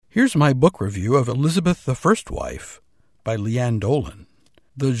Here's my book review of Elizabeth the First Wife by Leanne Dolan.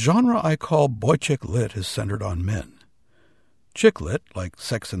 The genre I call boy chick lit is centered on men. Chick lit, like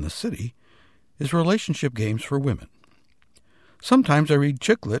Sex and the City, is relationship games for women. Sometimes I read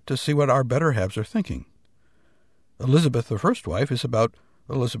chick lit to see what our better halves are thinking. Elizabeth the First Wife is about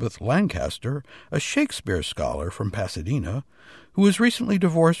Elizabeth Lancaster, a Shakespeare scholar from Pasadena, who was recently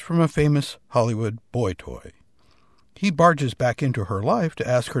divorced from a famous Hollywood boy toy. He barges back into her life to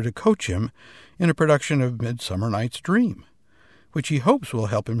ask her to coach him in a production of Midsummer Night's Dream, which he hopes will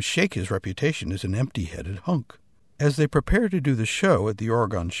help him shake his reputation as an empty-headed hunk. As they prepare to do the show at the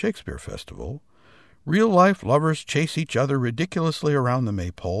Oregon Shakespeare Festival, real-life lovers chase each other ridiculously around the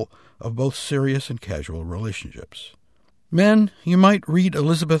maypole of both serious and casual relationships. Men, you might read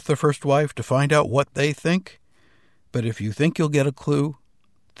Elizabeth the First Wife to find out what they think, but if you think you'll get a clue,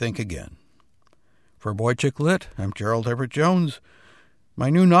 think again. For Boy Chick Lit, I'm Gerald Everett Jones.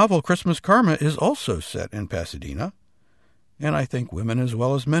 My new novel, Christmas Karma, is also set in Pasadena, and I think women as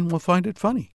well as men will find it funny.